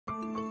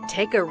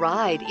Take a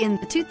ride in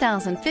the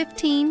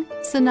 2015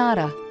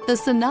 Sonata. The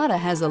Sonata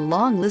has a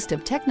long list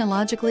of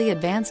technologically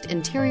advanced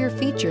interior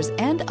features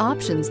and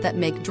options that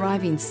make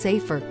driving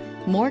safer,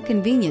 more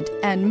convenient,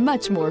 and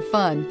much more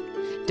fun.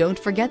 Don't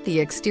forget the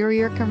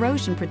exterior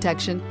corrosion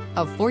protection,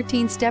 a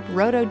 14-step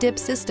roto-dip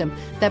system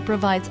that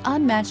provides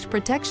unmatched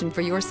protection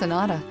for your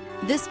Sonata.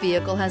 This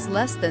vehicle has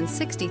less than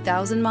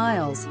 60,000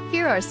 miles.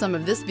 Here are some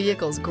of this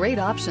vehicle's great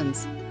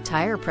options: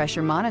 tire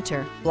pressure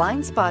monitor,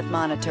 blind spot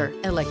monitor,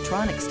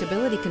 electronic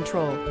stability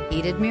control,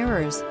 heated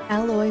mirrors,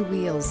 alloy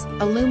wheels,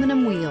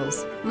 aluminum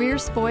wheels, rear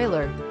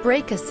spoiler,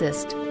 brake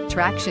assist,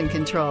 traction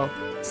control,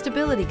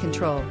 stability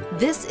control.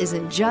 This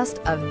isn't just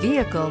a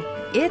vehicle,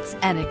 it's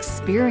an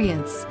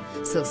experience.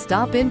 So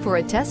stop in for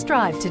a test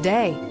drive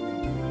today.